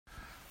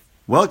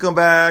Welcome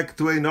back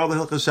to another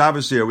Hilchos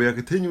Shabbos here. We are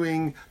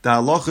continuing the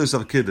halachos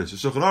of Kiddush. The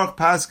Shulchan Aruch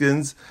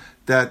paskins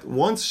that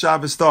once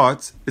Shabbos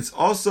starts, it's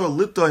also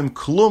litoim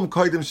klum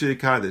koydem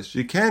sheyikadosh.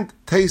 You can't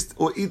taste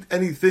or eat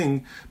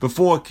anything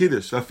before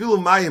Kiddush.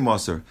 Afilu mayim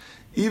aser.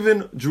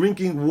 Even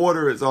drinking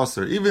water is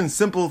aser. Even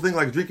simple thing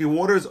like drinking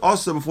water is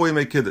aser before you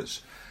make Kiddush.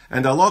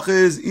 And the halacha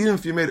is, even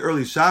if you made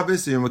early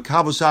Shabbos, you're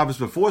Makabel Shabbos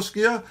before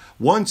Shkia,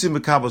 once you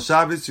Makabel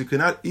Shabbos, you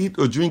cannot eat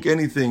or drink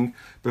anything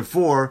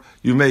before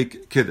you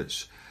make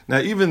Kiddush. Now,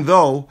 even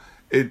though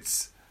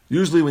it's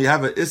usually when you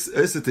have an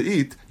issa to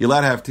eat, you're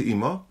allowed to have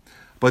te'ima,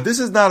 but this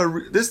is not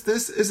this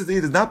issa to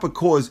eat is not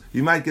because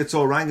you might get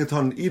so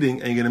orangutan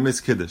eating and you're going to miss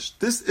Kiddush.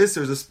 This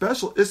issa is a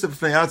special issa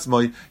for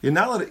Fnei. You're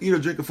not allowed to eat or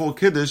drink before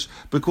Kiddush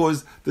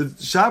because the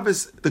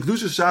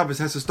Kiddush of Shabbos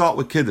has to start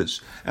with Kiddush.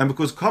 And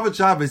because covered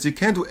Shabbos, you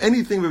can't do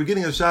anything at the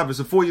beginning of Shabbos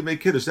before you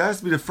make Kiddush. That has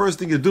to be the first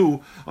thing you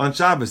do on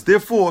Shabbos.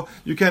 Therefore,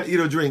 you can't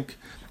eat or drink.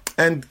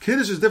 And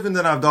Kiddush is different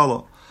than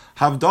Havdalah.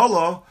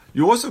 Havdalah,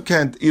 you also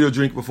can't eat or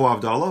drink before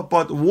Havdalah,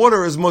 but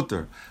water is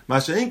mutter.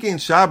 Masha'inkin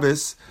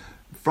Shabbos,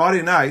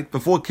 Friday night,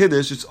 before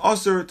Kiddush, it's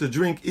usher to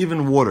drink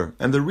even water.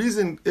 And the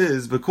reason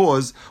is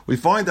because we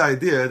find the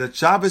idea that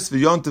Shabbos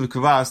v'yontiv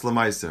kavas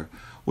l'maiser,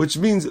 which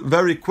means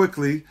very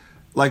quickly,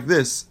 like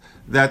this,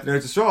 that in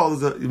Eretz Yisrael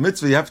is a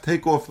mitzvah, you have to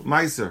take off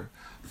maiser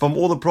from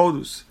all the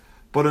produce.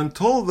 But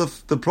until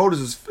the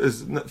produce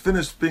is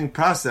finished being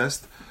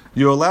processed,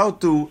 you're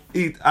allowed to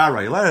eat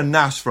Arial, you're allowed to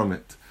nash from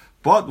it.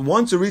 But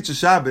once you reach a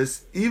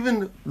Shabbos,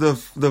 even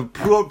the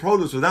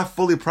produce was not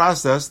fully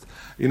processed,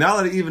 you're not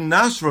allowed to even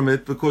nash from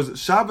it because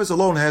Shabbos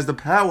alone has the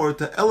power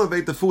to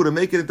elevate the food and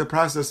make it into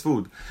processed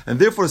food. And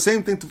therefore, the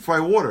same thing to fry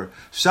water.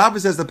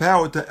 Shabbos has the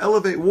power to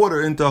elevate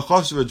water into a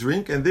chashuva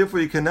drink, and therefore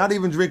you cannot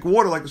even drink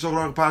water like the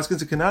Shulchan Aruch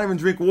paskins. You cannot even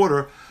drink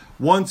water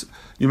once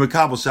you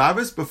makabel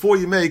Shabbos before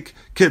you make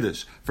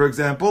Kiddush. For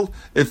example,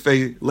 if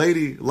a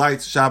lady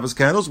lights Shabbos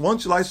candles,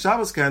 once she lights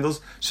Shabbos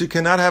candles, she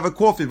cannot have a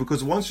coffee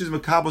because once she's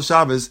makabel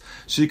Shabbos,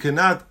 she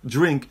cannot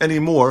drink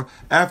anymore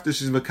after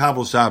she's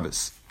makabel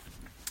Shabbos.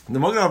 The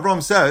Magen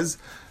Avraham says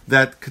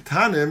that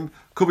ketanim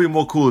could be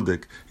more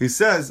kuladik. He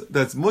says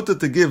that's mutter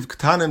to give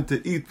ketanim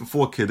to eat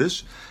before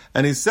Kiddush,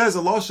 and he says a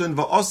lashon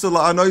va'aseh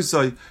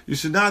la'anoisai, you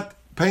should not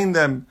pain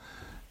them.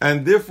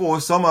 And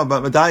therefore, some are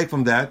medayik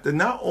from that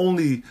not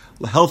only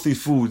healthy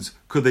foods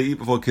could they eat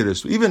before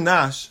Kiddush, even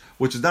nash,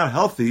 which is not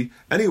healthy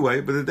anyway,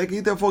 but they can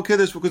eat that before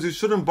Kiddush because you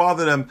shouldn't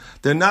bother them.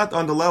 They're not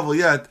on the level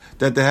yet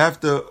that they have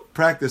to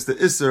practice the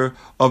isser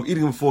of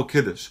eating before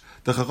Kiddush.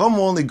 The Chacham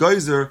only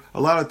geyser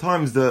a lot of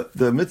times the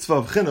mitzvah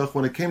of chinuch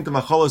when it came to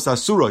machalos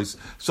asuros,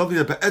 something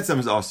that be'etzem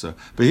is aser.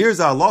 But here's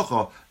the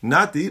halacha,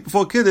 not to eat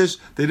before Kiddush.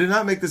 They did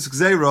not make this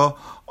gzeira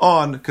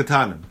on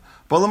ketanim.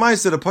 But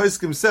Lamaisa, the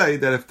poskim say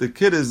that if the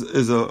kid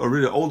is a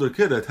really older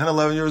kid at 10,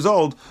 11 years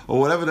old, or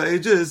whatever the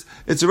age is,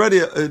 it's already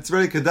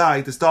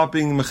kedai to start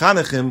being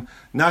mechanechim,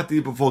 not to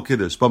eat before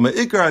Kiddush. But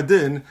me'ikar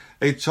adin,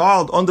 a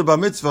child under bar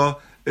mitzvah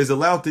is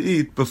allowed to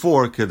eat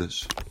before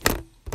Kiddush.